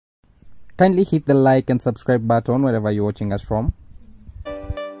Kindly hit the like and subscribe button wherever you're watching us from.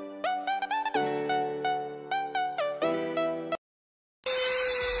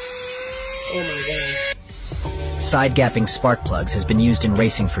 Side-gapping spark plugs has been used in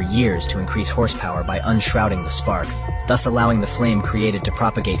racing for years to increase horsepower by unshrouding the spark, thus allowing the flame created to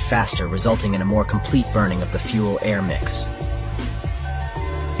propagate faster, resulting in a more complete burning of the fuel-air mix.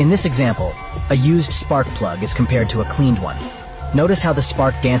 In this example, a used spark plug is compared to a cleaned one. Notice how the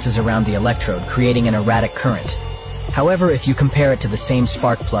spark dances around the electrode, creating an erratic current. However, if you compare it to the same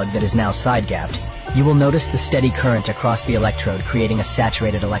spark plug that is now side-gapped, you will notice the steady current across the electrode, creating a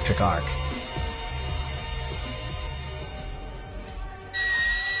saturated electric arc.